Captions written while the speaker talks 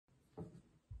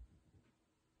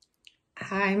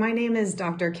Hi, my name is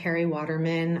Dr. Carrie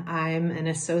Waterman. I'm an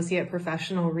associate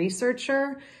professional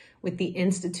researcher with the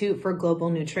Institute for Global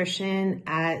Nutrition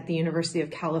at the University of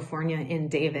California in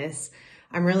Davis.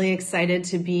 I'm really excited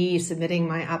to be submitting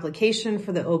my application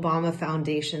for the Obama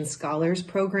Foundation Scholars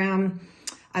Program.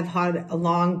 I've had a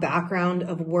long background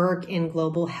of work in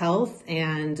global health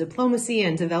and diplomacy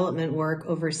and development work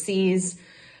overseas.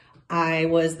 I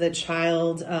was the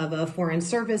child of a Foreign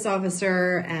Service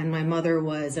officer, and my mother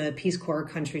was a Peace Corps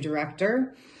country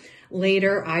director.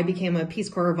 Later, I became a Peace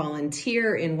Corps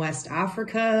volunteer in West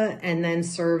Africa and then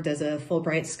served as a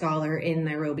Fulbright scholar in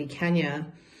Nairobi, Kenya.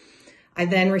 I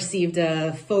then received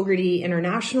a Fogarty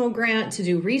International grant to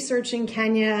do research in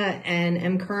Kenya and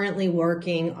am currently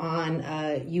working on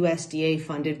a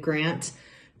USDA-funded grant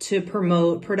to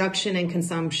promote production and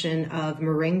consumption of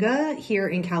moringa here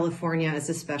in California as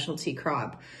a specialty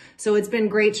crop. So it's been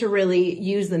great to really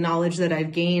use the knowledge that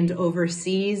I've gained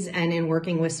overseas and in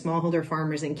working with smallholder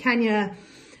farmers in Kenya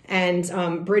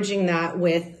and bridging that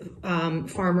with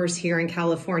farmers here in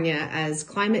California as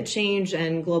climate change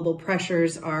and global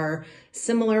pressures are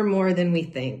similar more than we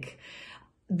think.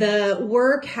 The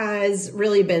work has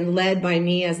really been led by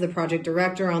me as the project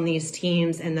director on these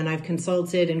teams, and then I've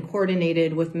consulted and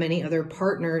coordinated with many other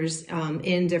partners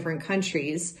in different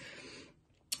countries.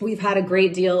 We've had a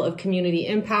great deal of community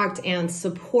impact and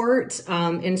support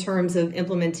in terms of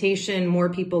implementation, more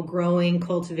people growing,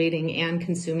 cultivating, and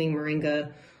consuming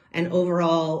moringa, and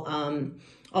overall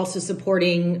also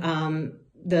supporting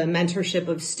the mentorship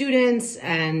of students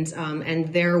and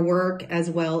their work, as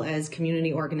well as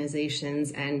community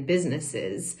organizations and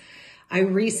businesses. I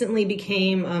recently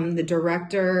became the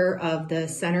director of the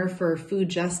Center for Food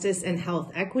Justice and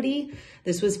Health Equity.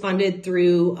 This was funded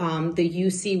through the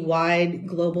UC-wide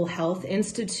Global Health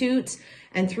Institute.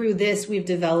 And through this, we've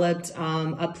developed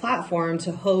a platform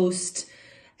to host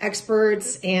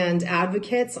experts and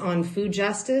advocates on food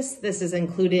justice. This has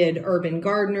included urban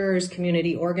gardeners,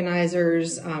 community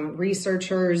organizers,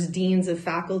 researchers, deans of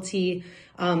faculty.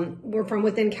 We're from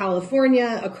within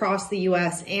California, across the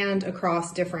US, and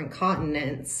across different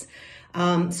continents.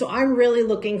 So I'm really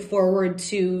looking forward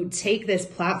to take this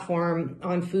platform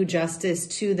on food justice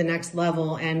to the next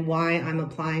level, and why I'm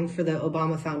applying for the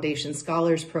Obama Foundation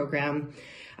Scholars Program.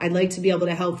 I'd like to be able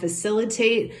to help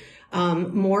facilitate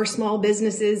more small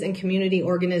businesses and community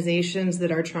organizations that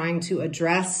are trying to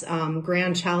address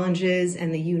grand challenges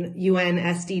and the UN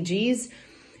SDGs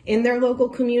in their local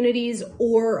communities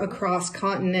or across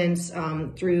continents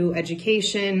through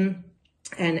education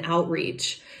and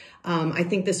outreach. I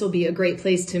think this will be a great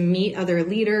place to meet other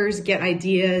leaders, get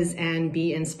ideas, and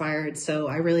be inspired. So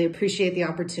I really appreciate the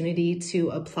opportunity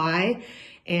to apply,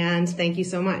 and thank you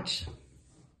so much.